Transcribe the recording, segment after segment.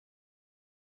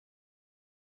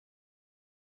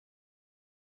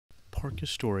Park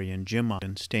historian Jim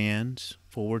Ogden stands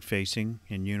forward-facing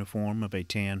in uniform of a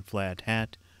tan flat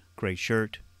hat, gray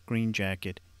shirt, green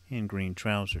jacket, and green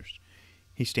trousers.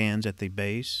 He stands at the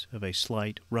base of a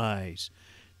slight rise,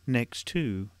 next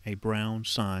to a brown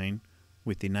sign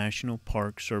with the National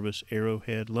Park Service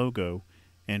arrowhead logo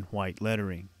and white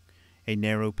lettering. A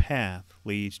narrow path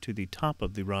leads to the top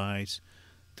of the rise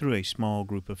through a small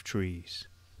group of trees.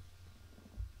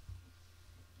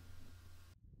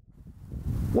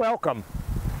 Welcome,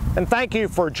 and thank you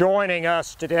for joining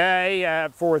us today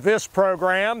for this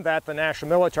program that the National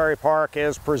Military Park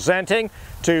is presenting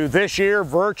to this year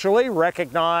virtually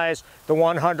recognize the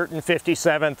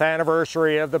 157th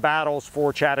anniversary of the battles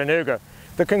for Chattanooga,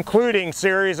 the concluding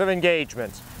series of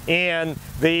engagements in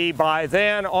the by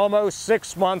then almost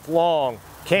 6-month-long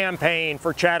campaign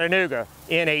for Chattanooga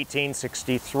in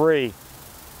 1863.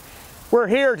 We're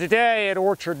here today at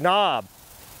Orchard Knob.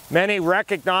 Many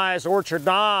recognize Orchard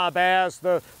Knob as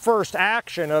the first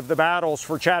action of the battles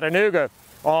for Chattanooga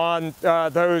on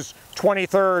those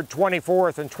 23rd,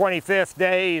 24th, and 25th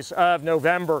days of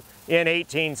November in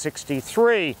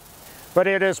 1863. But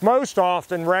it is most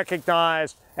often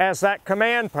recognized as that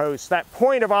command post, that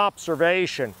point of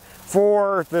observation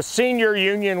for the senior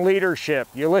Union leadership,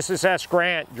 Ulysses S.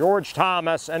 Grant, George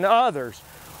Thomas, and others,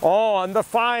 on the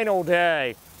final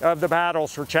day of the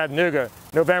battles for Chattanooga,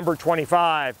 November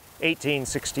 25,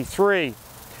 1863.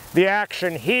 The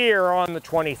action here on the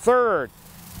 23rd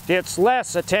gets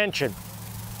less attention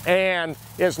and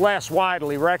is less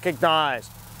widely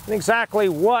recognized. And exactly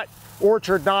what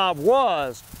Orchard Knob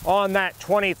was on that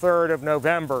 23rd of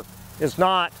November is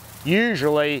not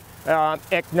usually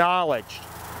acknowledged.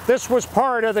 This was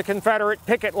part of the Confederate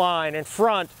picket line in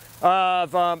front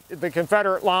of the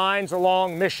Confederate lines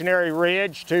along Missionary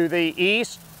Ridge to the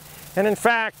east. And in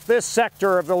fact, this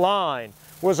sector of the line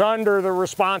was under the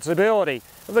responsibility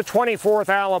of the 24th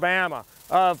Alabama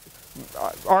of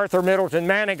Arthur Middleton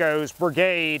Manigault's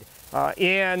brigade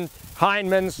in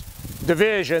Hindman's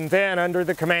division, then under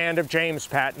the command of James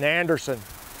Patton Anderson.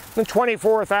 The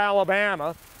 24th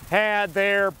Alabama had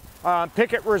their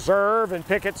picket reserve and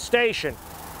picket station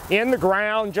in the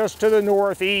ground just to the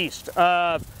northeast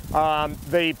of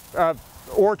the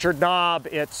Orchard Knob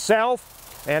itself.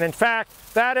 And in fact,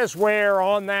 that is where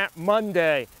on that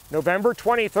Monday, November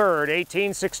 23rd,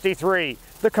 1863,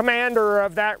 the commander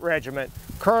of that regiment,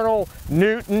 Colonel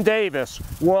Newton Davis,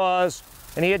 was,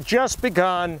 and he had just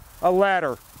begun a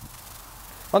letter.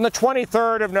 On the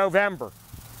 23rd of November,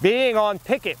 being on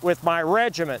picket with my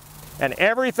regiment and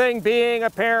everything being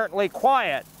apparently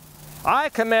quiet, I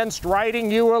commenced writing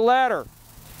you a letter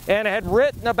and had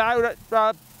written about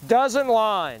a dozen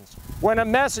lines when a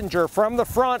messenger from the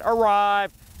front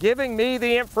arrived giving me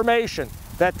the information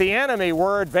that the enemy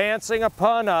were advancing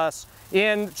upon us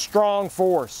in strong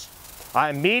force.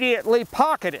 I immediately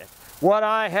pocketed what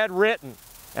I had written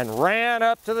and ran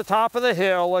up to the top of the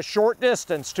hill a short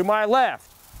distance to my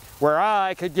left, where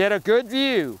I could get a good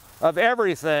view of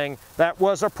everything that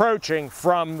was approaching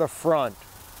from the front.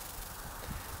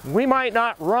 We might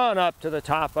not run up to the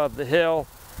top of the hill,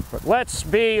 but let's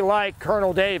be like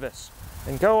Colonel Davis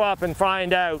and go up and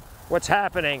find out what's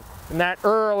happening in that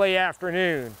early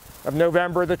afternoon of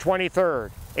November the 23rd,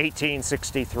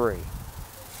 1863.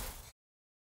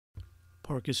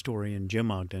 Park historian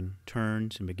Jim Ogden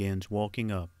turns and begins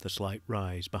walking up the slight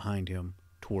rise behind him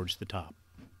towards the top.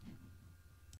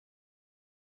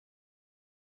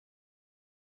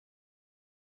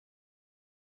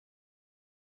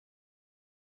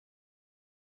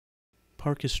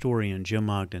 Park historian Jim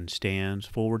Ogden stands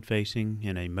forward-facing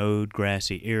in a mowed,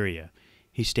 grassy area.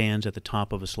 He stands at the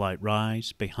top of a slight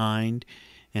rise. Behind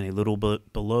and a little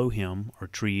bit below him are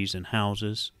trees and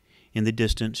houses. In the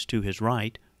distance to his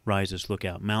right rises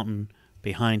Lookout Mountain.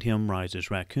 Behind him rises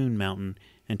Raccoon Mountain,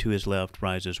 and to his left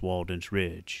rises Walden's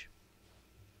Ridge.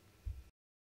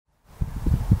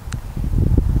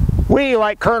 We,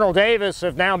 like Colonel Davis,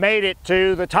 have now made it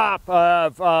to the top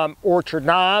of Orchard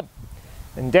Knob.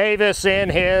 And Davis, in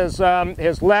his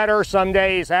letter some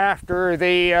days after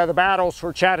the battles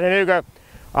for Chattanooga,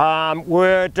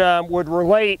 would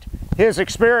relate his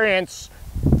experience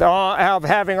of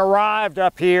having arrived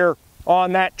up here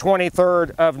on that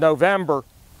 23rd of November.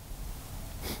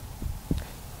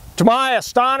 To my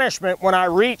astonishment, when I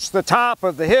reached the top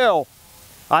of the hill,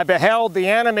 I beheld the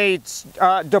enemy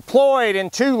deployed in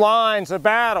 2 lines of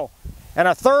battle, and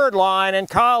a 3rd line and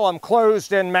column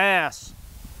closed in mass.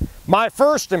 My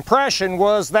first impression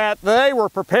was that they were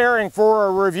preparing for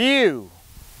a review.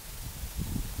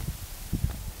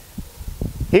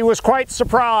 He was quite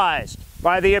surprised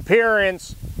by the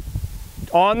appearance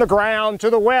on the ground to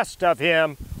the west of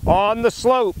him on the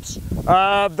slopes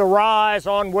of the rise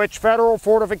on which federal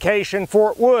fortification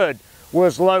Fort Wood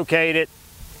was located.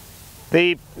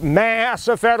 The mass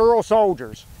of federal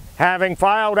soldiers having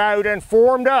filed out and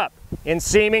formed up in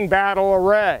seeming battle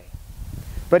array.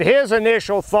 But his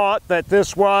initial thought that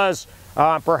this was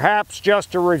perhaps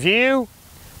just a review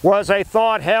was a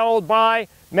thought held by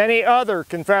many other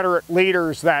Confederate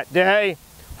leaders that day,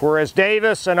 for as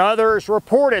Davis and others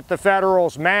reported the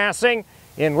Federals massing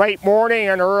in late morning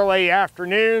and early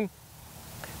afternoon,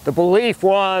 the belief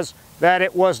was that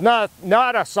it was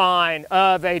not a sign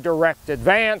of a direct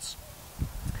advance,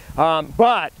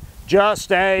 but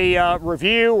just a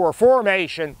review or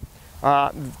formation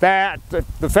that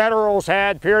the Federals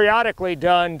had periodically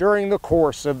done during the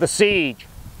course of the siege.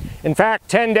 In fact,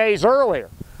 10 days earlier,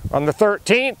 on the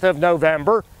 13th of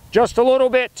November, just a little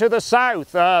bit to the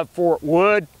south of Fort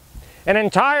Wood, an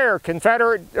entire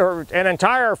Federal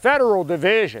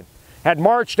division had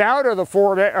marched out of the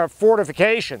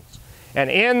fortifications, and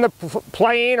in the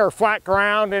plain or flat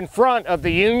ground in front of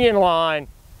the Union line,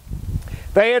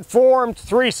 they had formed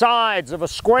three sides of a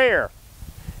square.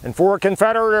 And for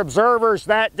Confederate observers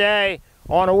that day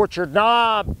on Orchard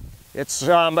Knob, its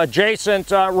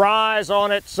adjacent rise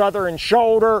on its southern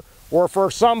shoulder, or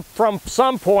from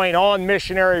some point on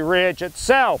Missionary Ridge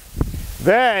itself,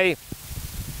 they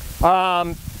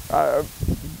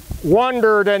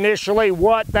wondered initially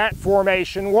what that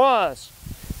formation was.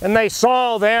 And they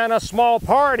saw then a small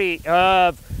party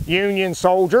of Union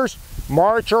soldiers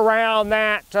march around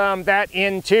that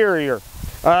interior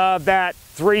of that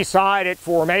three-sided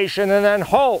formation and then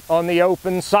halt on the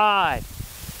open side.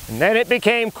 And then it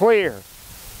became clear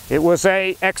it was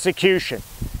an execution.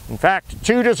 In fact,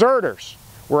 2 deserters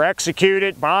were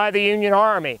executed by the Union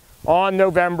Army on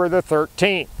November the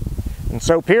 13th. And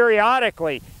so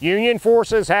periodically, Union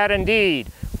forces had indeed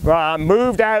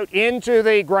moved out into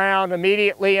the ground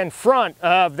immediately in front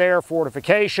of their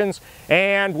fortifications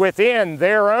and within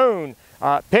their own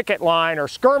picket line or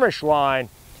skirmish line.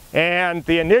 And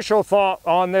the initial thought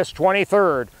on this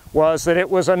 23rd was that it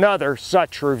was another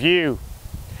such review.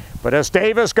 But as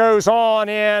Davis goes on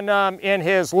in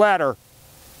his letter,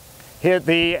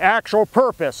 the actual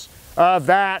purpose of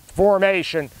that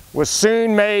formation was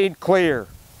soon made clear.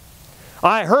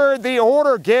 I heard the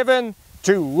order given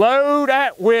to load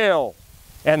at will,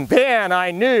 and then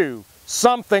I knew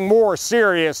something more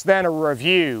serious than a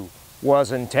review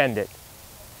was intended.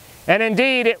 And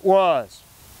indeed it was.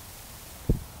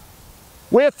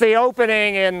 With the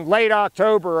opening in late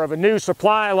October of a new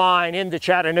supply line into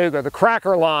Chattanooga, the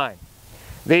Cracker Line,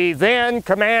 the then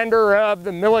commander of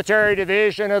the Military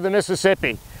Division of the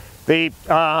Mississippi, the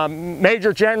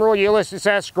Major General Ulysses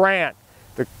S. Grant,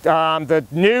 the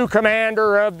new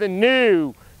commander of the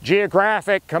new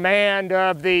geographic command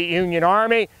of the Union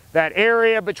Army, that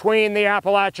area between the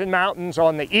Appalachian Mountains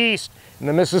on the east and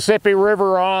the Mississippi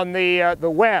River on the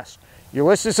west.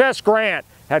 Ulysses S. Grant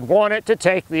had wanted to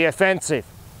take the offensive.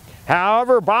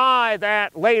 However, by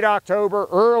that late October,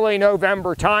 early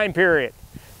November time period,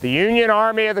 the Union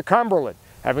Army of the Cumberland,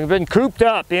 having been cooped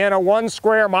up in a 1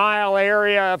 square mile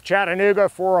area of Chattanooga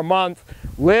for a month,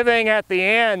 living at the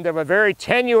end of a very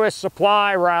tenuous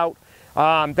supply route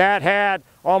that had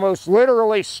almost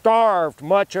literally starved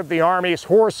much of the Army's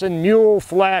horse and mule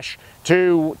flesh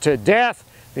to death,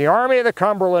 the Army of the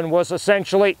Cumberland was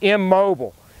essentially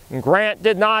immobile. And Grant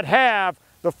did not have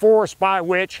the force by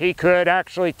which he could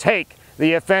actually take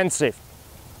the offensive.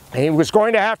 He was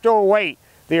going to have to await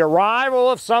the arrival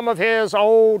of some of his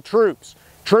old troops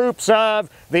of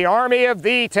the Army of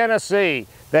the Tennessee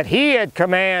that he had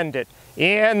commanded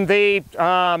in the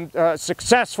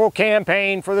successful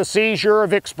campaign for the seizure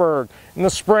of Vicksburg in the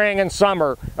spring and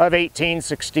summer of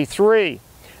 1863.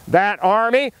 That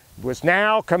army was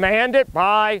now commanded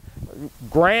by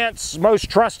Grant's most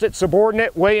trusted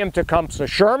subordinate, William Tecumseh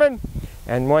Sherman,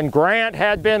 and when Grant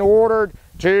had been ordered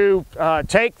to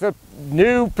take the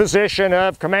new position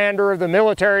of commander of the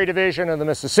Military Division of the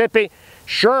Mississippi,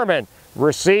 Sherman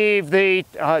received the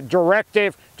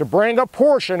directive to bring a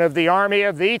portion of the Army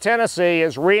of the Tennessee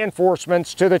as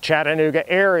reinforcements to the Chattanooga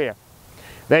area.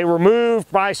 They were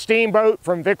moved by steamboat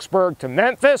from Vicksburg to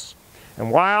Memphis,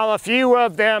 and while a few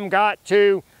of them got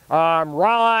to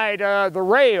ride the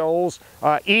rails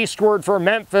eastward from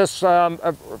Memphis,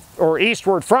 or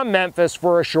eastward from Memphis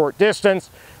for a short distance,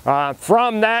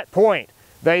 from that point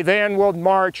they then will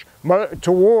march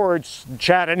towards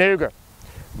Chattanooga.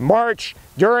 March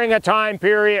during a time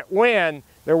period when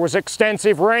there was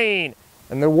extensive rain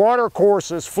and the water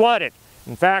courses flooded.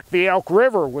 In fact, the Elk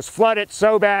River was flooded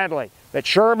so badly that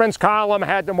Sherman's column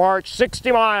had to march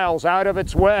 60 miles out of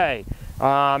its way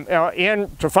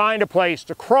to find a place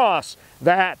to cross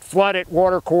that flooded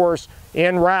watercourse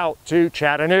en route to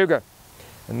Chattanooga.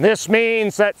 And this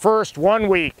means that first 1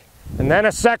 week, and then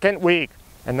a second week,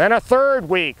 and then a third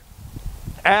week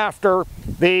after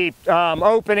the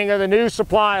opening of the new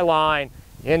supply line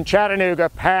in Chattanooga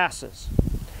passes.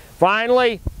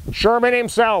 Finally, Sherman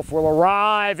himself will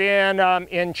arrive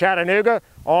in Chattanooga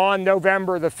on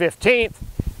November the 15th,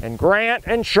 and Grant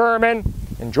and Sherman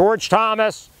and George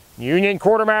Thomas, Union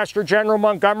Quartermaster General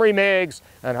Montgomery Meigs,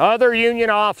 and other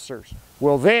Union officers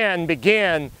will then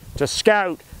begin to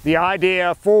scout the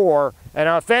idea for an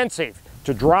offensive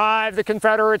to drive the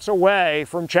Confederates away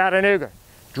from Chattanooga,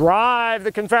 drive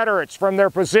the Confederates from their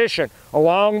position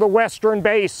along the western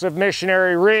base of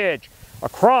Missionary Ridge,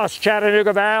 across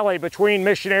Chattanooga Valley between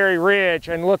Missionary Ridge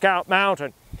and Lookout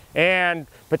Mountain, and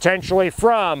potentially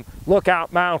from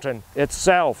Lookout Mountain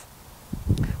itself.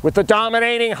 With the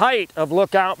dominating height of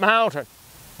Lookout Mountain,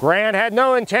 Grant had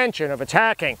no intention of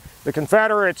attacking the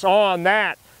Confederates on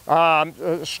that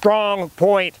strong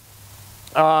point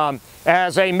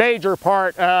as a major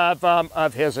part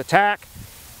of his attack.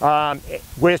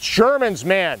 With Sherman's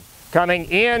men coming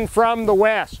in from the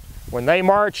west, when they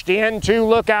marched into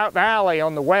Lookout Valley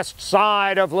on the west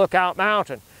side of Lookout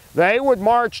Mountain, they would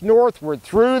march northward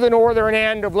through the northern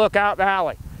end of Lookout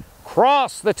Valley,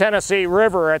 cross the Tennessee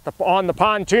River on the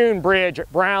pontoon bridge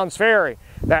at Brown's Ferry,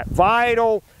 that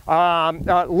vital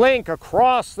link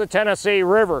across the Tennessee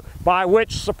River by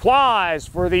which supplies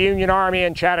for the Union Army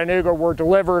in Chattanooga were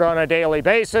delivered on a daily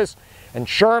basis. And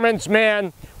Sherman's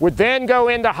men would then go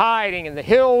into hiding in the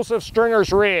hills of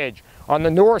Stringer's Ridge on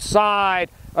the north side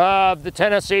of the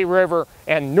Tennessee River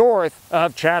and north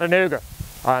of Chattanooga,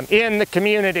 in the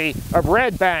community of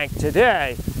Red Bank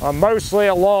today, mostly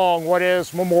along what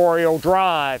is Memorial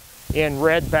Drive in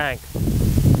Red Bank.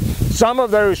 Some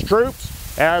of those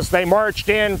troops, as they marched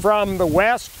in from the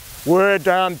west, would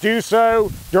do so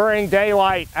during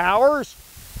daylight hours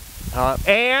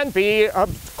and be,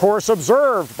 of course,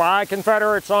 observed by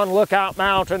Confederates on Lookout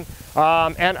Mountain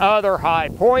and other high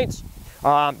points.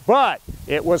 But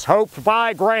it was hoped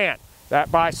by Grant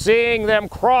that by seeing them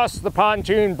cross the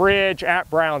pontoon bridge at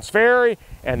Brown's Ferry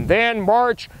and then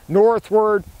march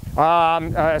northward,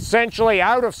 essentially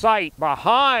out of sight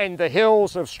behind the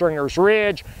hills of Stringer's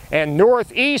Ridge and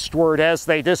northeastward as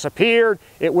they disappeared,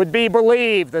 it would be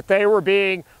believed that they were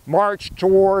being marched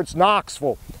towards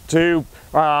Knoxville to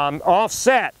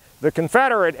offset the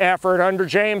Confederate effort under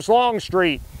James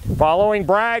Longstreet, following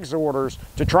Bragg's orders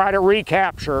to try to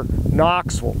recapture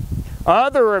Knoxville.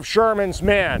 Other of Sherman's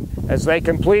men, as they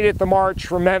completed the march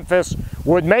from Memphis,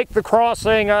 would make the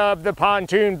crossing of the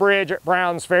pontoon bridge at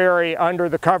Brown's Ferry under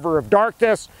the cover of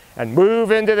darkness and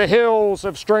move into the hills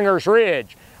of Stringer's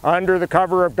Ridge under the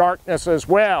cover of darkness as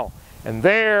well. And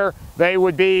there they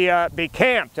would be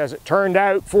camped, as it turned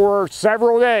out, for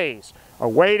several days,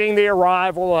 awaiting the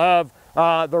arrival of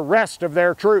the rest of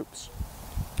their troops.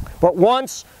 But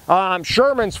once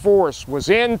Sherman's force was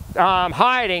in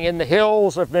hiding in the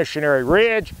hills of Missionary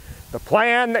Ridge, the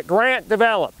plan that Grant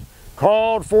developed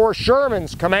called for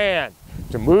Sherman's command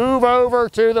to move over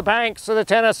to the banks of the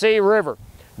Tennessee River,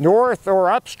 north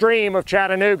or upstream of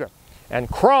Chattanooga, and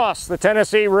cross the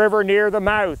Tennessee River near the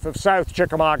mouth of South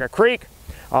Chickamauga Creek,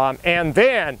 and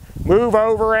then move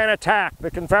over and attack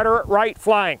the Confederate right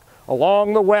flank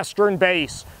along the western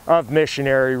base of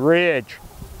Missionary Ridge.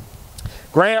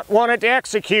 Grant wanted to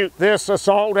execute this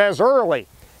assault as early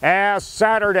as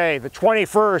Saturday, the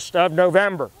 21st of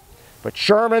November. But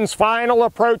Sherman's final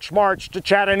approach march to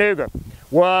Chattanooga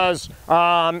was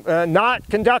not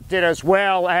conducted as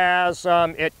well as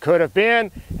it could have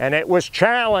been, and it was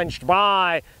challenged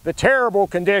by the terrible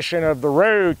condition of the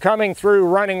road coming through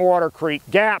Running Water Creek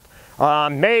Gap,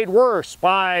 made worse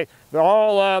by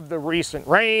all of the recent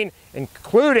rain,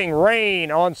 including rain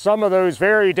on some of those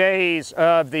very days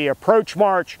of the approach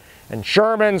march. And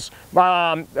Sherman's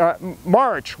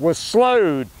march was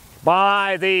slowed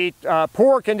by the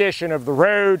poor condition of the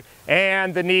road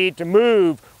and the need to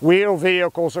move wheeled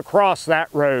vehicles across that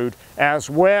road as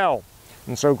well.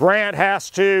 And so Grant has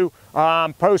to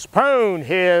postpone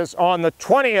on the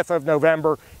 20th of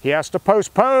November, he has to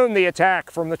postpone the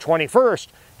attack from the 21st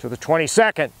to the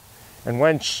 22nd. And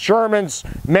when Sherman's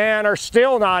men are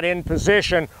still not in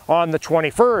position on the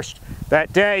 21st,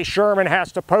 that day Sherman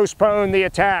has to postpone the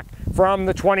attack from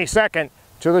the 22nd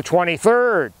to the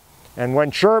 23rd. And when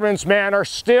Sherman's men are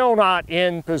still not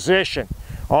in position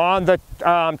on the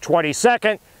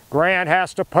 22nd, Grant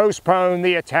has to postpone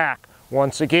the attack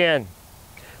once again.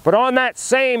 But on that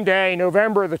same day,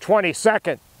 November the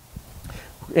 22nd,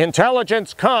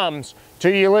 intelligence comes to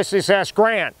Ulysses S.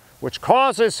 Grant which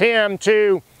causes him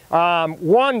to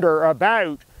wonder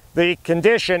about the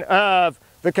condition of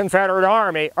the Confederate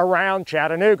Army around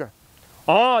Chattanooga.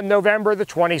 On November the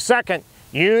 22nd,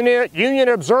 Union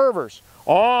observers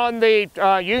on the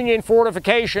Union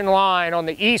fortification line on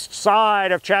the east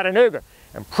side of Chattanooga,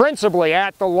 and principally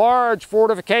at the large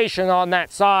fortification on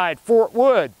that side, Fort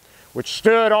Wood, which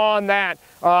stood on that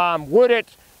wooded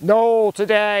knoll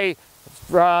today,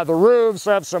 the roofs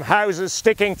of some houses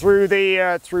sticking through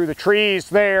the trees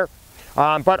there,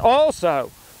 but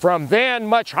also from then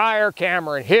much higher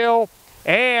Cameron Hill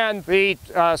and the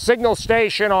signal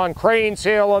station on Cranes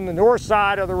Hill on the north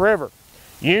side of the river.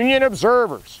 Union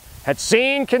observers had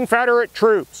seen Confederate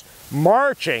troops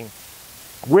marching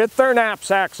with their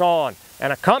knapsacks on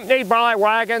and accompanied by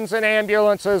wagons and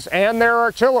ambulances and their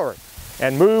artillery,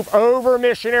 and move over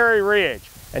Missionary Ridge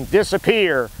and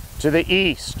disappear to the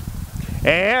east.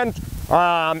 And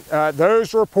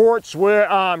those reports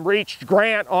reached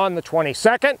Grant on the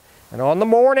 22nd, and on the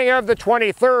morning of the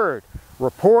 23rd,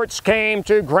 reports came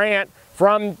to Grant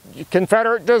from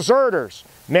Confederate deserters,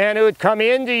 men who had come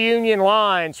into Union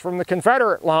lines from the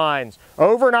Confederate lines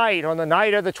overnight on the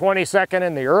night of the 22nd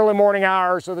and the early morning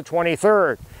hours of the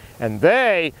 23rd. And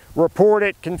they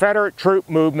reported Confederate troop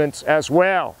movements as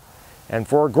well. And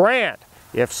for Grant,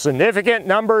 if significant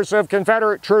numbers of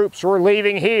Confederate troops were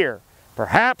leaving here,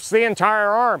 perhaps the entire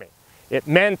army, it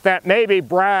meant that maybe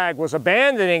Bragg was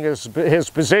abandoning his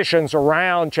positions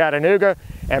around Chattanooga,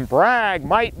 and Bragg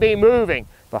might be moving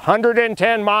the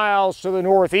 110 miles to the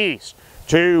northeast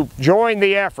to join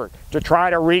the effort to try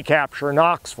to recapture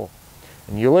Knoxville.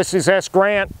 And Ulysses S.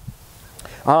 Grant,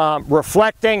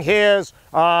 reflecting his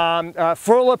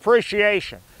full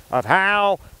appreciation of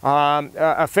how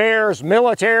affairs,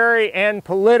 military and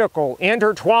political,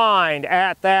 intertwined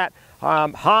at that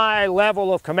high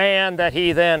level of command that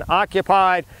he then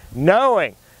occupied,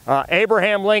 knowing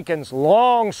Abraham Lincoln's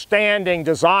long-standing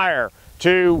desire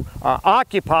to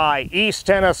occupy East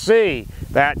Tennessee,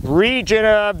 that region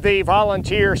of the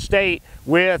volunteer state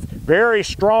with very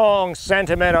strong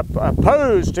sentiment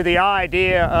opposed to the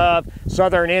idea of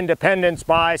Southern independence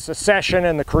by secession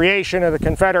and the creation of the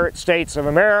Confederate States of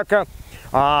America.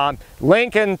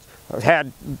 Lincoln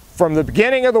had, from the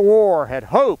beginning of the war, had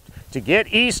hoped to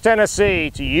get East Tennessee,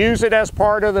 to use it as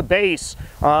part of the base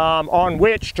on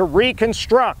which to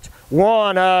reconstruct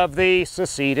one of the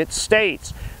seceded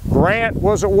states. Grant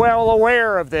was well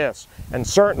aware of this and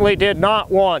certainly did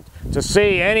not want to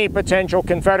see any potential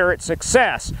Confederate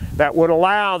success that would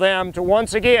allow them to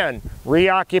once again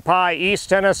reoccupy East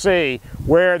Tennessee,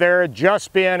 where there had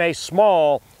just been a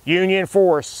small Union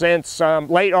force since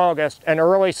late August and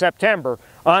early September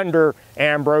under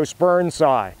Ambrose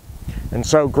Burnside. And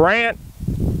so Grant,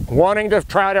 wanting to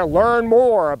try to learn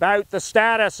more about the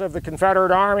status of the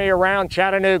Confederate Army around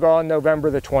Chattanooga on November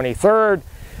the 23rd,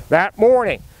 that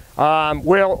morning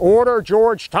will order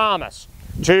George Thomas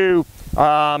to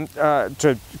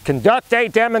conduct a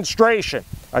demonstration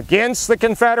against the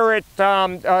Confederate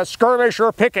skirmish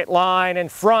or picket line in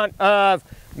front of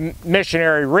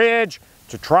Missionary Ridge,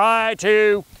 to try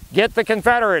to get the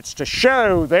Confederates to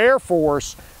show their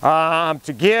force,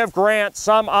 to give Grant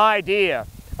some idea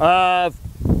of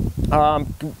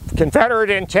Confederate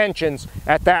intentions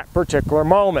at that particular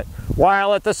moment,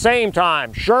 while at the same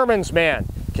time Sherman's men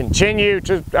continue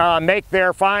to make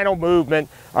their final movement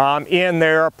in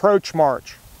their approach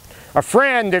march. A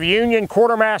friend of Union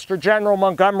Quartermaster General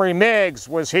Montgomery Meigs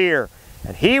was here,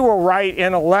 and he will write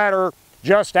in a letter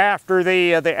just after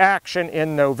the action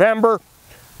in November,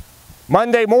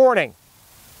 Monday morning,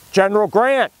 General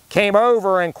Grant came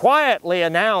over and quietly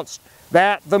announced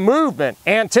that the movement,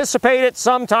 anticipated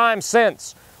sometime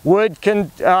since, would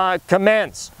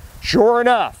commence. Sure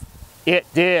enough, it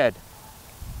did.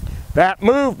 That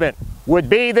movement would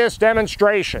be this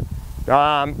demonstration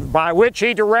by which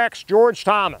he directs George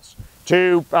Thomas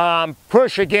to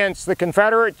push against the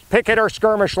Confederate picket or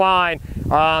skirmish line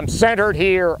centered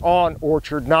here on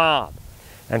Orchard Knob.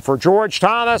 And for George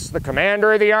Thomas, the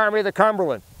commander of the Army of the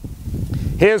Cumberland,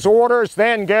 his orders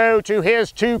then go to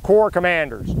his two corps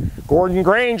commanders, Gordon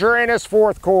Granger and his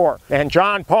 4th Corps, and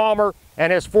John Palmer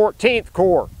and his 14th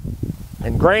Corps.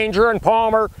 And Granger and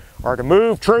Palmer are to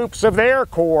move troops of their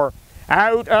corps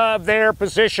out of their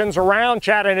positions around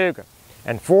Chattanooga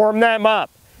and form them up.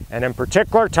 And in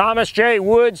particular, Thomas J.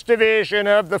 Wood's division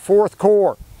of the 4th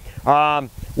Corps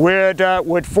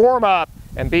would form up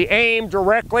and be aimed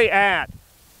directly at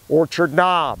Orchard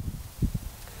Knob.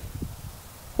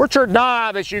 Orchard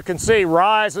Knob, as you can see,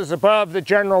 rises above the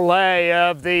general lay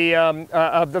of the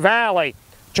valley,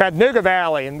 Chattanooga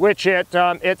Valley, in which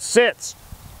it sits.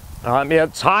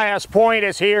 Its highest point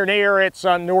is here near its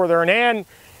northern end,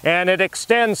 and it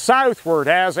extends southward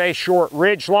as a short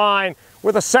ridge line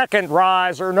with a second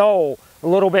rise or knoll a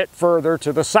little bit further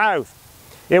to the south.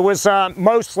 It was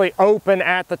mostly open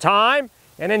at the time,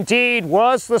 and indeed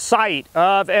was the site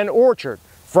of an orchard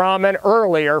from an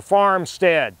earlier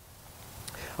farmstead.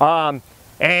 And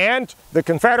the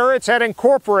Confederates had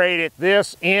incorporated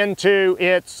this into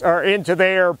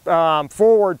their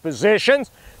forward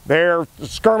positions, their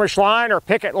skirmish line or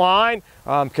picket line,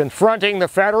 confronting the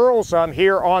Federals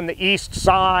here on the east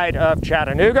side of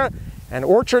Chattanooga. And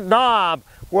Orchard Knob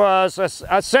was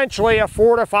essentially a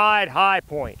fortified high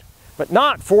point, but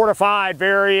not fortified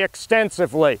very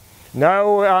extensively.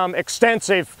 No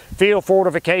extensive field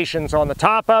fortifications on the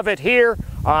top of it here,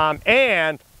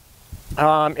 in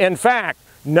fact,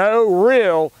 no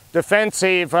real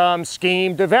defensive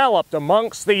scheme developed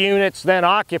amongst the units then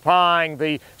occupying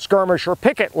the skirmish or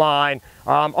picket line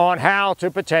on how to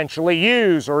potentially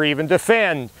use or even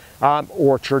defend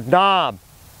Orchard Knob.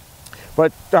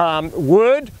 But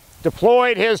Wood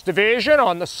deployed his division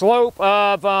on the slope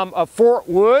of Fort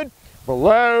Wood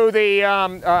below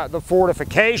the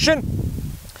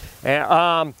fortification,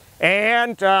 and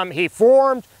he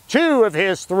formed two of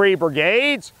his three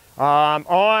brigades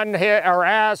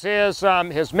as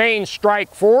his main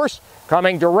strike force.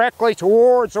 Coming directly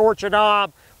towards Orchard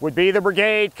Knob would be the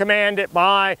brigade commanded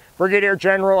by Brigadier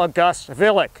General August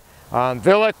Villick.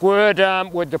 Villick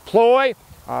would deploy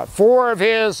four of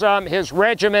his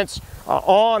regiments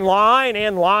in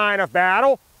line of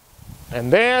battle,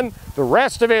 and then the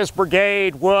rest of his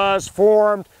brigade was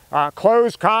formed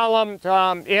close column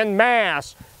in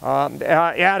mass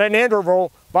at an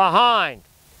interval behind.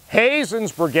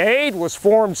 Hazen's brigade was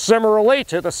formed similarly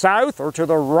to the south or to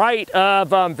the right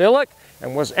of Villick,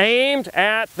 and was aimed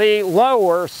at the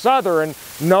lower southern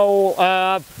knoll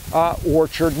of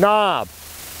Orchard Knob.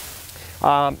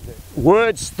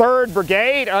 Wood's 3rd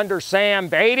Brigade under Sam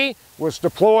Beatty was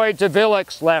deployed to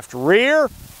Villick's left rear,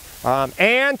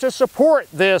 and to support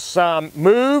this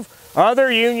move, other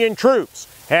Union troops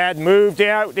had moved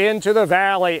out into the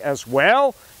valley as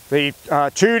well. The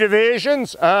two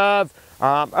divisions of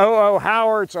O.O.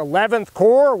 Howard's 11th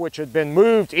Corps, which had been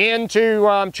moved into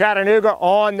Chattanooga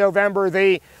on November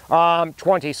the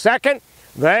 22nd,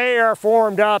 they are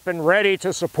formed up and ready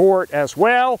to support as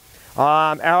well.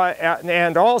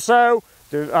 And also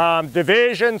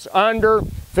divisions under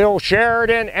Phil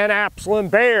Sheridan and Absalom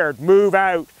Baird move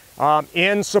out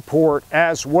in support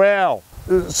as well.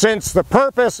 Since the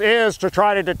purpose is to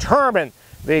try to determine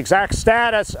the exact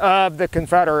status of the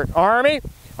Confederate Army,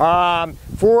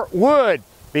 Fort Wood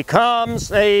becomes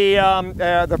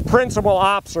the principal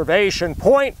observation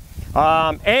point,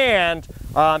 and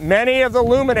many of the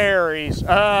luminaries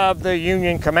of the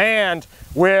Union command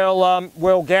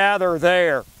will gather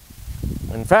there.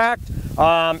 In fact,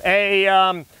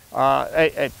 a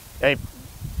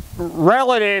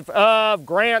relative of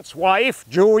Grant's wife,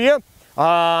 Julia,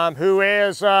 who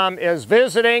is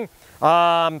visiting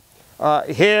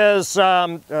his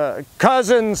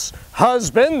cousin's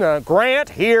husband, Grant,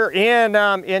 here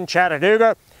in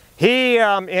Chattanooga. He,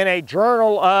 in a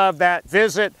journal of that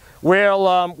visit,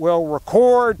 will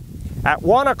record, at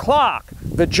 1 o'clock,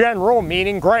 the general,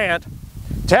 meaning Grant,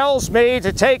 tells me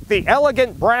to take the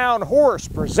elegant brown horse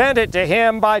presented to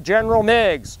him by General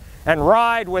Meigs and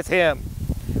ride with him.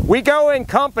 We go in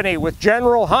company with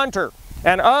General Hunter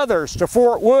and others to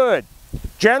Fort Wood.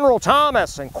 General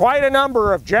Thomas and quite a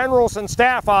number of generals and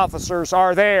staff officers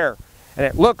are there, and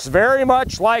it looks very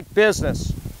much like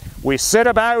business. We sit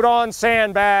about on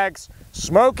sandbags,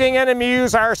 smoking and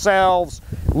amuse ourselves,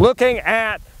 looking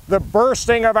at the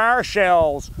bursting of our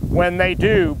shells when they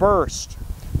do burst.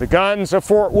 The guns of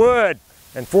Fort Wood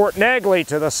and Fort Negley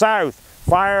to the south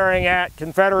firing at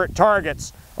Confederate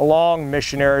targets along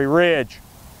Missionary Ridge.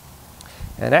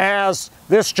 And as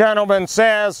this gentleman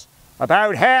says,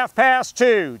 about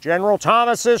 2:30, General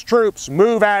Thomas's troops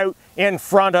move out in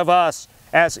front of us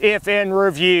as if in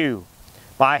review.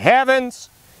 By heavens,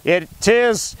 it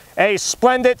is a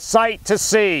splendid sight to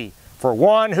see for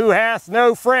one who hath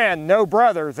no friend, no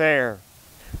brother there.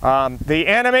 The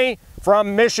enemy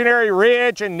from Missionary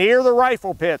Ridge and near the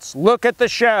rifle pits look at the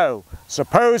show,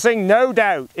 supposing no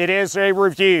doubt it is a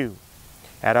review.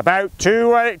 At about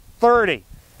 2:30,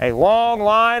 a long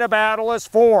line of battle is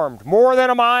formed, more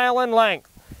than a mile in length,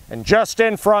 and just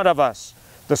in front of us.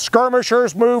 The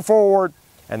skirmishers move forward,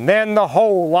 and then the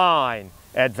whole line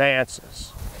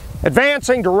advances.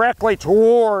 Advancing directly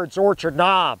towards Orchard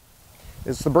Knob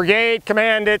is the brigade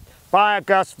commanded by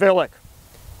August Villick.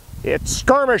 Its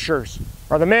skirmishers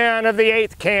are the men of the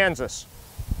 8th Kansas.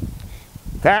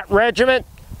 That regiment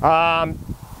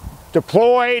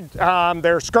deployed,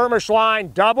 their skirmish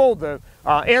line doubled, the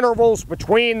intervals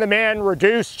between the men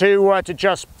reduced to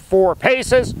just 4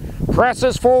 paces,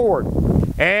 presses forward.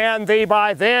 And the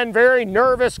by then very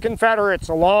nervous Confederates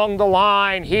along the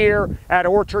line here at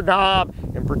Orchard Knob,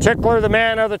 in particular the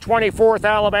men of the 24th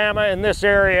Alabama in this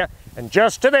area, and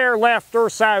just to their left or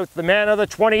south, the men of the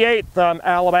 28th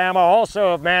Alabama, also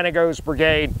of Manigault's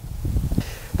brigade,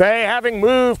 they, having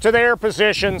moved to their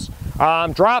positions,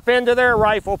 drop into their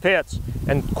rifle pits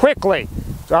and quickly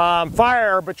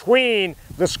fire between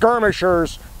the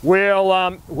skirmishers will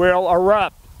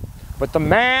erupt. But the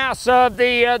mass of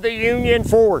the Union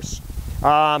force,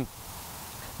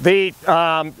 the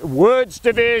Woods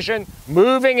Division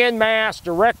moving in mass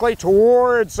directly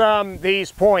towards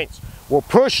these points, will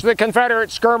push the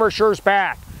Confederate skirmishers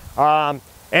back. And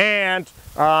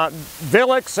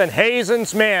Villeck's and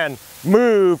Hazen's men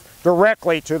move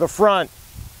directly to the front.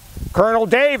 Colonel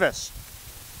Davis,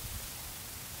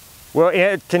 well,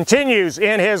 it continues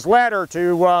in his letter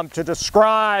to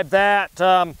describe that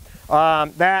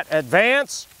that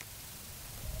advance.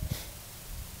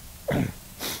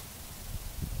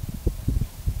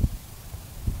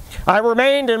 I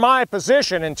remained in my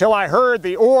position until I heard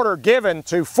the order given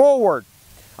to forward.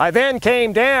 I then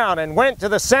came down and went to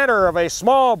the center of a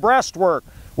small breastwork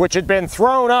which had been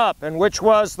thrown up and which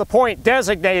was the point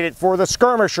designated for the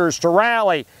skirmishers to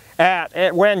rally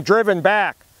at when driven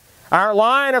back. Our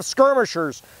line of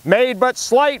skirmishers made but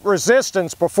slight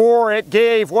resistance before it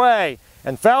gave way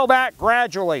and fell back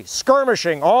gradually,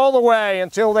 skirmishing all the way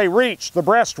until they reached the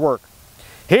breastwork.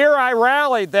 Here I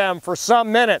rallied them for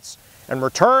some minutes and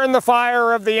returned the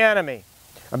fire of the enemy.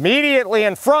 Immediately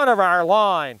in front of our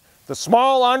line, the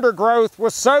small undergrowth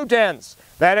was so dense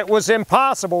that it was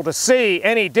impossible to see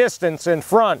any distance in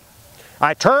front.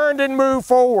 I turned and moved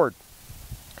forward,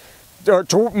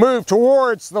 to move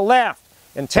towards the left,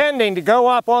 intending to go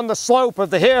up on the slope of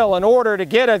the hill in order to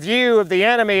get a view of the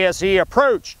enemy as he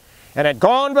approached, and had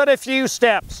gone but a few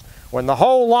steps when the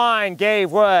whole line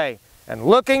gave way, and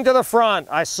looking to the front,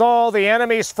 I saw the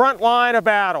enemy's front line of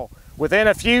battle within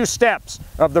a few steps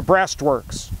of the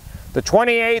breastworks. The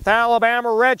 28th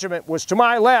Alabama Regiment was to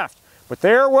my left, but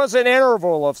there was an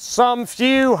interval of some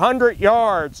few hundred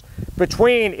yards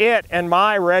between it and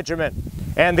my regiment,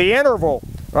 and the interval,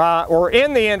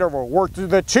 in the interval, were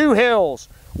the 2 hills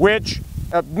which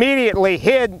immediately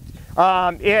hid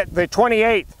the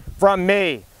 28th from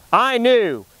me. I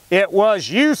knew it was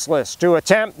useless to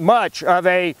attempt much of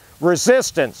a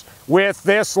resistance with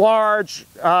this large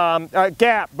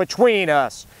gap between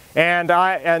us, and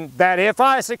that if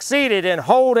I succeeded in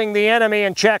holding the enemy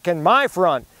in check in my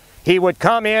front, he would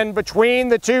come in between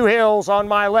the 2 hills on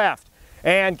my left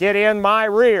and get in my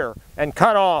rear and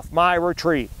cut off my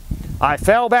retreat. I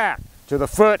fell back to the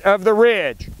foot of the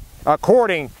ridge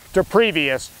according to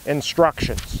previous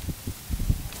instructions.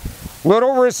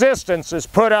 Little resistance is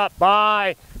put up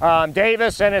by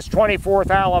Davis and his 24th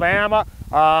Alabama.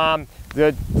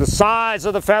 The size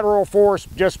of the Federal force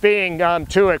just being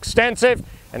too extensive,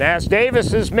 and as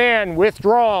Davis's men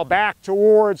withdraw back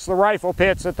towards the rifle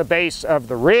pits at the base of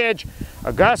the ridge,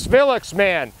 Gus Villeck's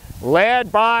men,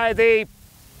 led by the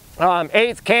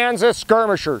 8th Kansas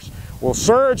skirmishers, will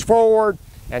surge forward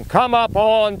and come up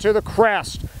on to the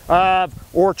crest of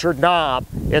Orchard Knob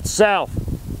itself.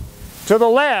 To the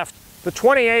left, the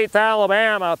 28th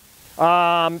Alabama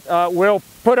will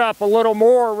put up a little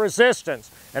more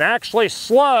resistance and actually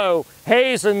slow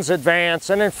Hazen's advance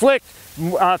and inflict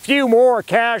a few more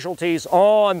casualties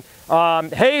on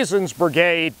Hazen's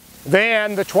brigade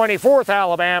than the 24th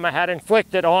Alabama had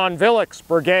inflicted on Villeck's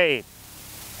brigade.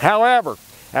 However,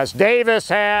 as Davis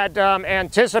had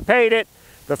anticipated,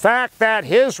 the fact that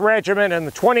his regiment and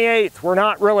the 28th were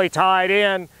not really tied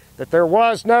in, that there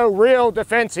was no real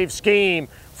defensive scheme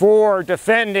for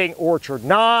defending Orchard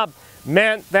Knob,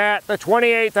 meant that the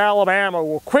 28th Alabama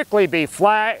will quickly be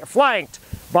flanked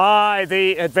by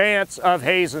the advance of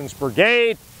Hazen's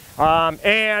brigade,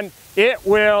 and it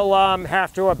will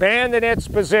have to abandon its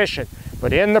position.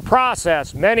 But in the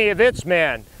process, many of its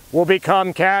men will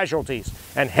become casualties,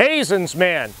 and Hazen's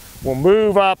men will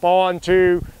move up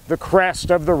onto the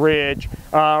crest of the ridge,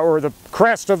 or the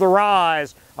crest of the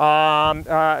rise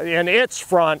in its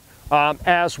front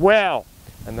as well.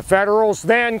 And the Federals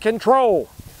then control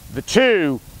the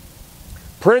 2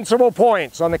 principal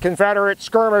points on the Confederate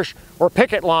skirmish or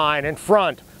picket line in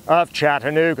front of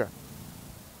Chattanooga.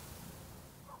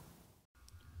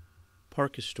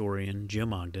 Park historian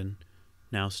Jim Ogden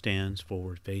now stands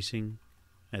forward-facing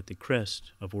at the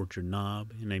crest of Orchard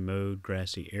Knob in a mowed,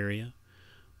 grassy area.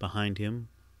 Behind him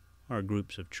are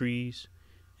groups of trees,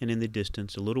 and in the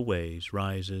distance a little ways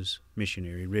rises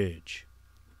Missionary Ridge.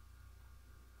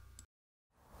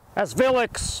 As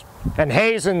Villex and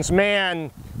Hazen's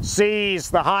men seize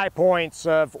the high points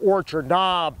of Orchard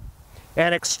Knob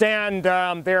and extend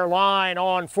their line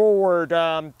on forward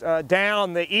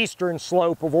down the eastern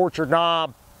slope of Orchard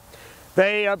Knob,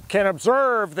 they can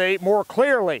observe more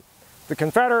clearly the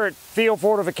Confederate field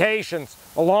fortifications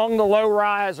along the low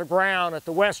rise of ground at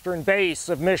the western base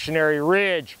of Missionary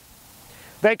Ridge.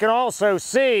 They can also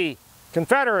see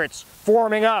Confederates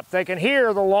forming up. They can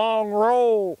hear the long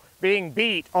roll being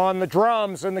beat on the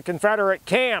drums in the Confederate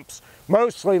camps,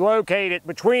 mostly located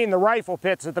between the rifle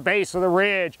pits at the base of the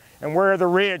ridge and where the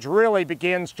ridge really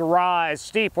begins to rise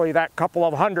steeply, that couple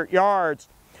of 100 yards.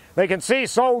 They can see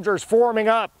soldiers forming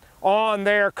up on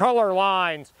their color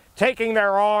lines, taking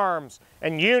their arms,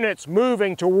 and units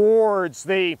moving towards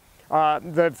the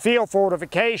field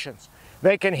fortifications.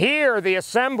 They can hear the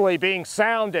assembly being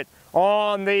sounded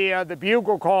on the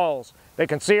bugle calls. They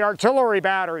can see artillery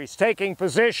batteries taking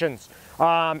positions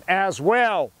as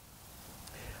well.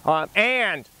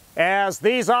 And as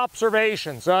these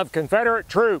observations of Confederate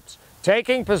troops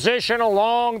taking position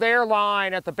along their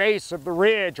line at the base of the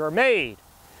ridge are made,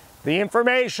 the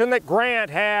information that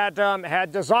Grant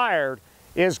had desired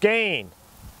is gained.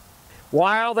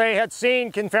 While they had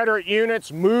seen Confederate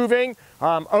units moving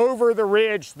over the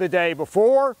ridge the day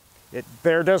before,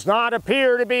 there does not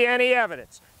appear to be any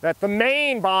evidence that the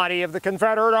main body of the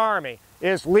Confederate Army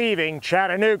is leaving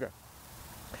Chattanooga.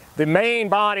 The main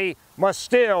body must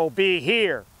still be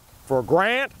here. For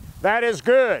Grant, that is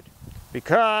good,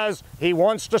 because he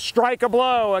wants to strike a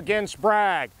blow against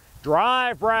Bragg,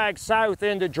 drive Bragg south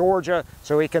into Georgia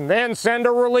so he can then send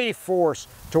a relief force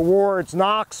towards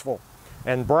Knoxville.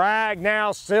 And Bragg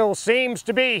now still seems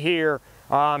to be here,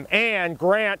 and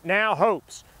Grant now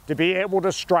hopes to be able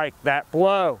to strike that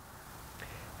blow.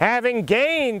 Having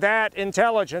gained that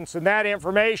intelligence and that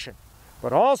information,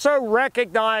 but also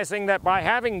recognizing that by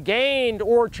having gained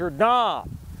Orchard Knob,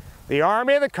 the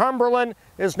Army of the Cumberland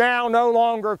is now no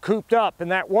longer cooped up in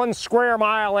that 1 square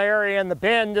mile area in the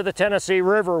bend of the Tennessee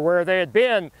River where they had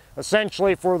been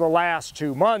essentially for the last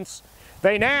 2 months.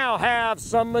 They now have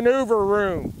some maneuver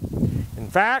room. In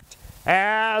fact,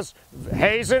 as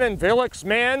Hazen and Villex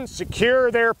men secure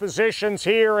their positions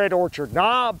here at Orchard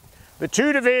Knob, the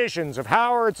 2 divisions of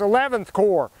Howard's 11th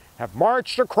Corps have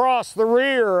marched across the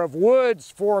rear of Wood's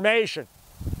formation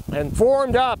and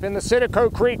formed up in the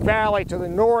Citico Creek Valley to the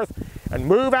north and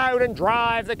move out and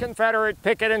drive the Confederate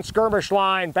picket and skirmish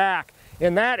line back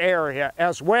in that area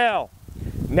as well.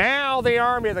 Now the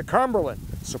Army of the Cumberland,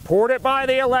 supported by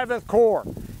the 11th Corps,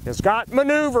 has got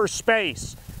maneuver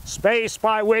space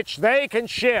by which they can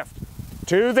shift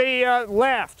to the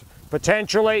left,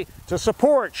 potentially to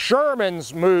support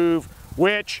Sherman's move,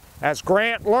 which, as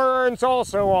Grant learns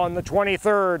also on the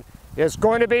 23rd, is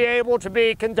going to be able to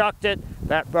be conducted,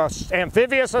 that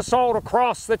amphibious assault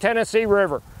across the Tennessee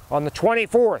River on the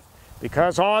 24th,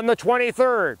 because on the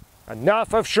 23rd,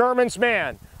 enough of Sherman's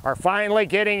men are finally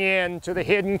getting into the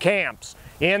hidden camps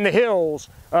in the hills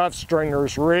of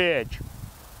Stringer's Ridge.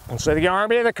 And so the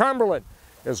Army of the Cumberland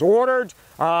is ordered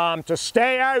to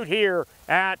stay out here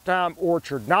at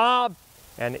Orchard Knob,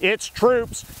 and its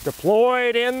troops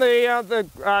deployed in the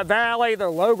valley, the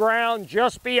low ground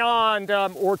just beyond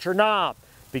Orchard Knob,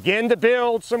 begin to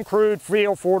build some crude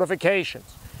field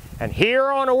fortifications. And here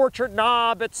on Orchard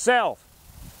Knob itself,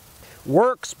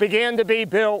 works begin to be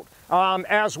built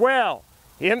as well.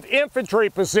 Infantry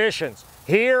positions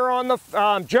here on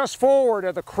the just forward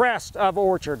of the crest of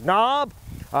Orchard Knob,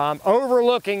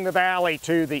 overlooking the valley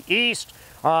to the east,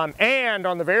 and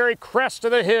on the very crest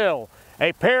of the hill,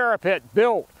 a parapet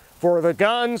built for the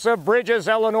guns of Bridges,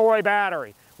 Illinois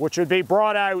Battery, which would be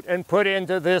brought out and put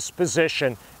into this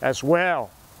position as well.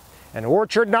 And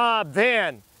Orchard Knob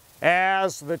then,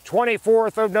 as the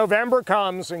 24th of November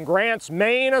comes and Grant's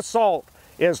main assault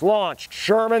is launched,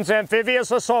 Sherman's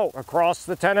amphibious assault across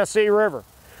the Tennessee River,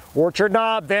 Orchard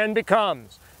Knob then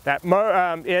becomes that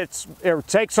it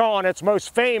takes on its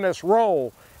most famous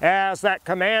role as that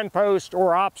command post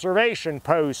or observation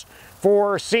post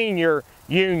for senior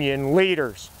Union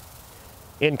leaders.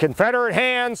 In Confederate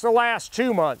hands the last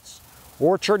 2 months,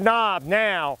 Orchard Knob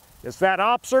now is that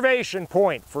observation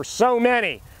point for so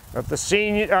many of the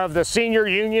senior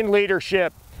Union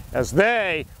leadership as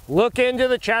they look into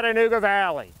the Chattanooga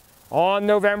Valley on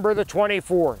November the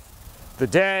 24th, the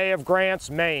day of Grant's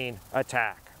main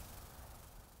attack.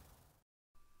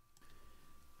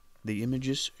 The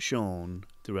images shown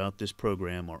throughout this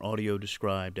program are audio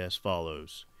described as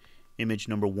follows. Image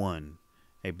number 1,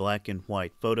 a black and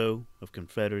white photo of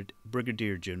Confederate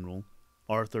Brigadier General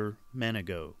Arthur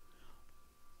Manigault,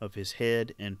 of his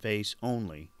head and face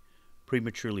only,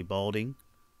 prematurely balding,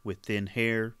 with thin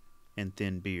hair and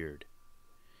thin beard.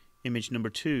 Image number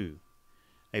 2,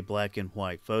 a black and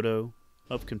white photo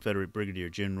of Confederate Brigadier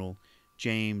General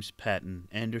James Patton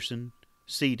Anderson,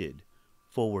 seated,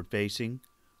 forward-facing,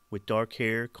 with dark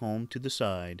hair combed to the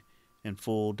side and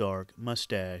full dark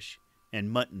mustache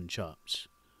and mutton chops,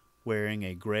 wearing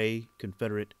a gray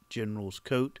Confederate general's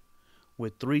coat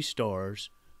with 3 stars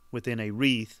within a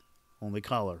wreath on the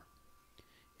collar.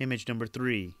 Image number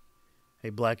 3, a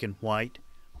black and white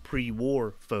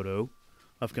pre-war photo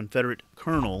of Confederate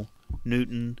Colonel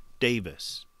Newton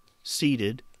Davis,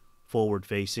 seated,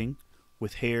 forward-facing,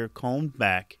 with hair combed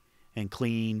back and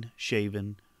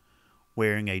clean-shaven,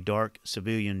 wearing a dark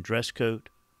civilian dress coat,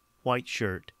 white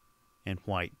shirt, and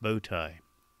white bow tie.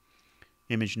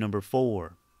 Image number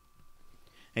 4,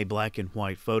 a black and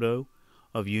white photo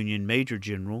of Union Major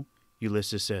General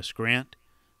Ulysses S. Grant,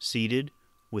 seated,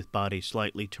 with body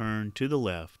slightly turned to the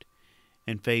left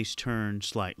and face turned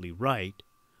slightly right,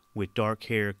 with dark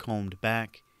hair combed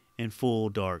back and full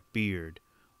dark beard,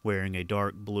 wearing a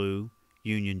dark blue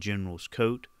Union General's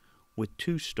coat with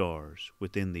 2 stars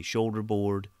within the shoulder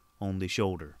board on the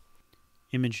shoulder.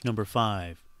 Image number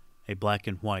 5, a black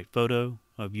and white photo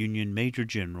of Union Major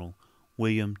General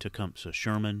William Tecumseh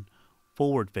Sherman,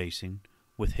 forward-facing,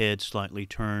 with head slightly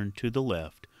turned to the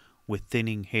left, with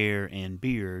thinning hair and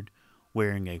beard,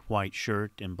 wearing a white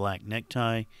shirt and black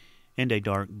necktie, and a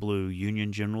dark blue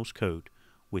Union General's coat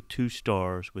with 2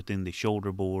 stars within the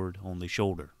shoulder board on the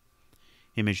shoulder.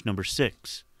 Image number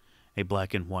 6, a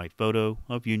black and white photo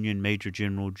of Union Major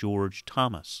General George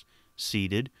Thomas,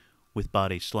 seated, with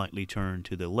body slightly turned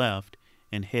to the left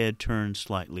and head turned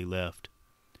slightly left,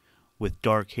 with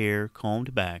dark hair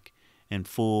combed back and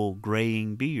full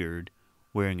graying beard,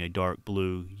 wearing a dark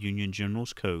blue Union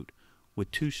General's coat with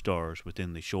 2 stars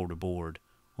within the shoulder board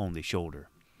on the shoulder.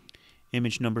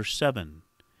 Image number 7,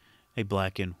 a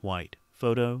black and white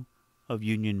photo of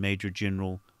Union Major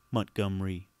General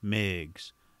Montgomery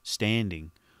Meigs,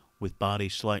 standing, with body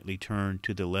slightly turned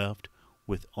to the left,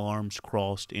 with arms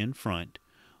crossed in front,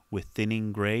 with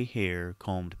thinning gray hair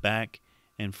combed back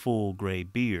and full gray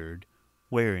beard,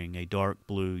 wearing a dark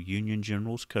blue Union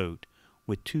General's coat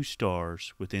with 2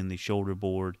 stars within the shoulder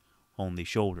board on the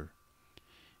shoulder.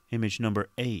 Image number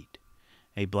 8,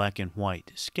 a black and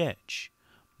white sketch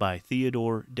by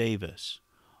Theodore Davis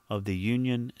of the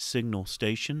Union Signal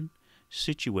Station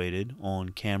situated on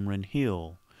Cameron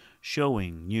Hill,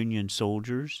 showing Union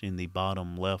soldiers in the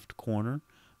bottom left corner,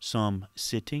 some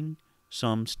sitting,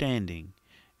 some standing,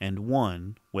 and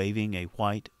one waving a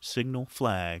white signal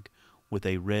flag with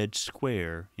a red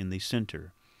square in the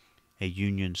center. A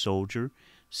Union soldier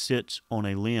sits on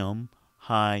a limb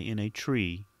high in a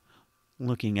tree,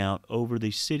 looking out over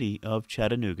the city of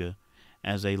Chattanooga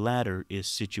as a ladder is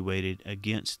situated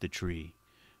against the tree.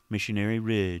 Missionary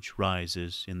Ridge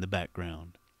rises in the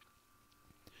background.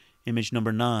 Image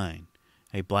number 9,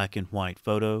 a black and white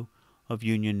photo of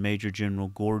Union Major General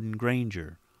Gordon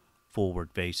Granger,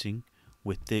 forward-facing,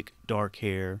 with thick dark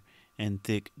hair and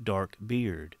thick dark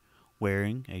beard,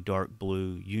 wearing a dark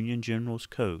blue Union General's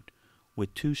coat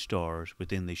with 2 stars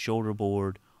within the shoulder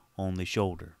board on the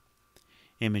shoulder.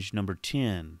 Image number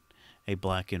 10, a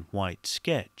black and white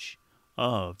sketch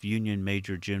of Union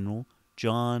Major General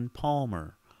John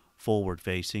Palmer,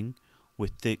 forward-facing,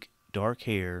 with thick dark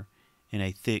hair and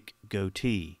a thick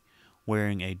goatee,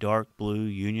 wearing a dark blue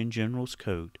Union General's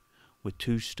coat with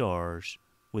 2 stars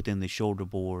within the shoulder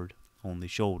board on the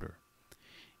shoulder.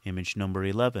 Image number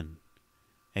 11,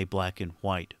 a black and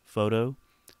white photo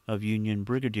of Union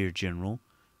Brigadier General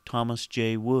Thomas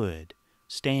J. Wood,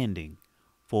 standing,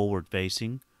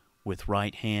 forward-facing, with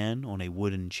right hand on a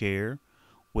wooden chair,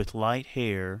 with light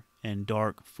hair and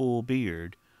dark full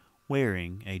beard,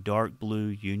 wearing a dark blue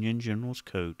Union General's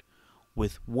coat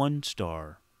with 1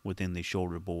 star within the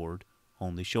shoulder board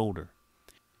on the shoulder.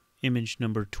 Image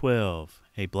number 12,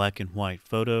 a black and white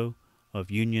photo of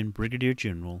Union Brigadier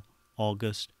General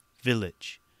August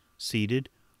Village, seated,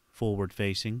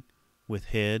 forward-facing, with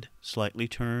head slightly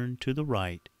turned to the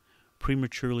right,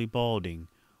 prematurely balding,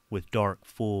 with dark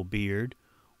full beard,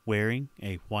 wearing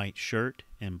a white shirt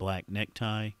and black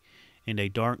necktie, and a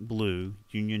dark blue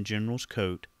Union General's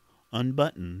coat,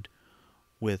 unbuttoned,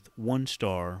 with 1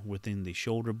 star within the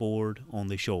shoulder board on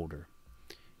the shoulder.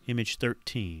 Image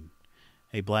 13,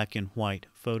 a black and white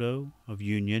photo of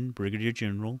Union Brigadier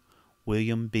General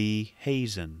William B.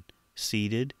 Hazen,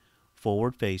 seated,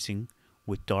 forward-facing,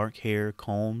 with dark hair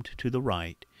combed to the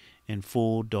right, and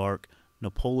full dark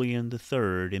Napoleon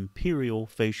III imperial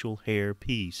facial hair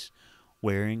piece,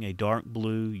 wearing a dark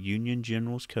blue Union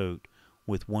general's coat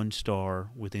with one star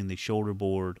within the shoulder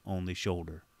board on the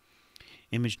shoulder.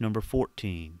 Image number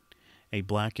 14, a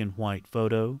black and white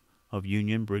photo of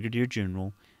Union Brigadier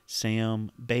General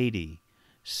Sam Beatty,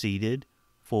 seated,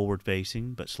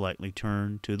 forward-facing but slightly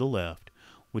turned to the left,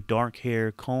 with dark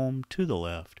hair combed to the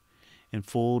left, and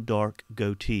full dark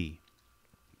goatee,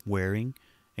 wearing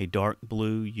a dark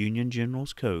blue Union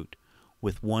general's coat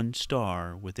with one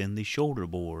star within the shoulder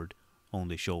board on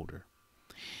the shoulder.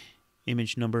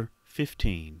 Image number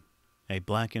 15, a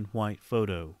black and white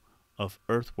photo of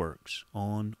earthworks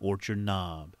on Orchard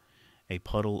Knob. A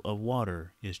puddle of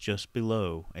water is just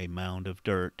below a mound of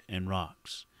dirt and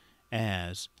rocks,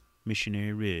 as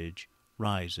Missionary Ridge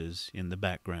rises in the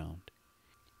background.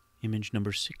 Image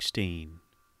number 16,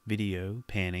 video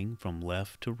panning from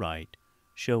left to right,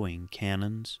 showing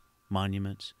cannons,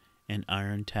 monuments, and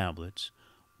iron tablets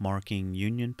marking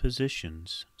Union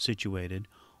positions situated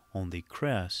on the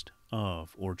crest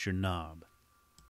of Orchard Knob.